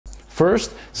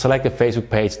First, select the Facebook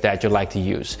page that you'd like to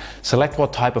use. Select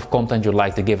what type of content you'd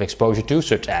like to give exposure to,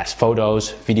 such as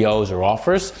photos, videos, or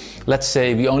offers. Let's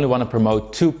say we only want to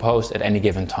promote 2 posts at any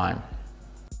given time.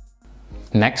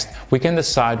 Next, we can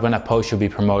decide when a post should be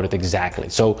promoted exactly.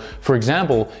 So, for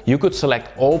example, you could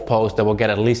select all posts that will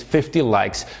get at least 50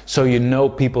 likes so you know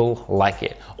people like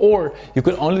it. Or you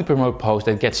could only promote posts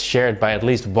that get shared by at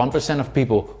least 1% of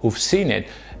people who've seen it,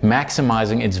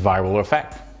 maximizing its viral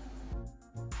effect.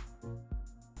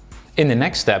 In the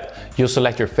next step, you'll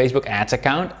select your Facebook ads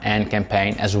account and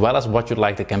campaign, as well as what you'd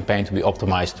like the campaign to be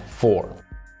optimized for.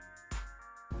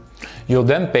 You'll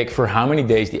then pick for how many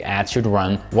days the ad should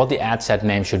run, what the ad set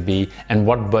name should be, and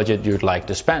what budget you'd like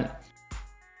to spend.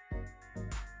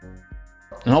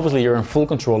 And obviously you're in full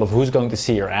control of who's going to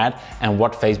see your ad and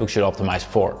what Facebook should optimize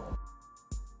for.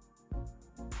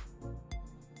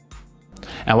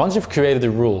 And once you've created the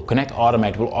rule,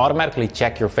 ConnectAutomate will automatically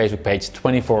check your Facebook page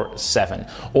 24/7.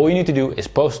 All you need to do is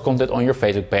post content on your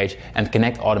Facebook page and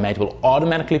ConnectAutomate will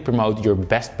automatically promote your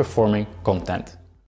best performing content.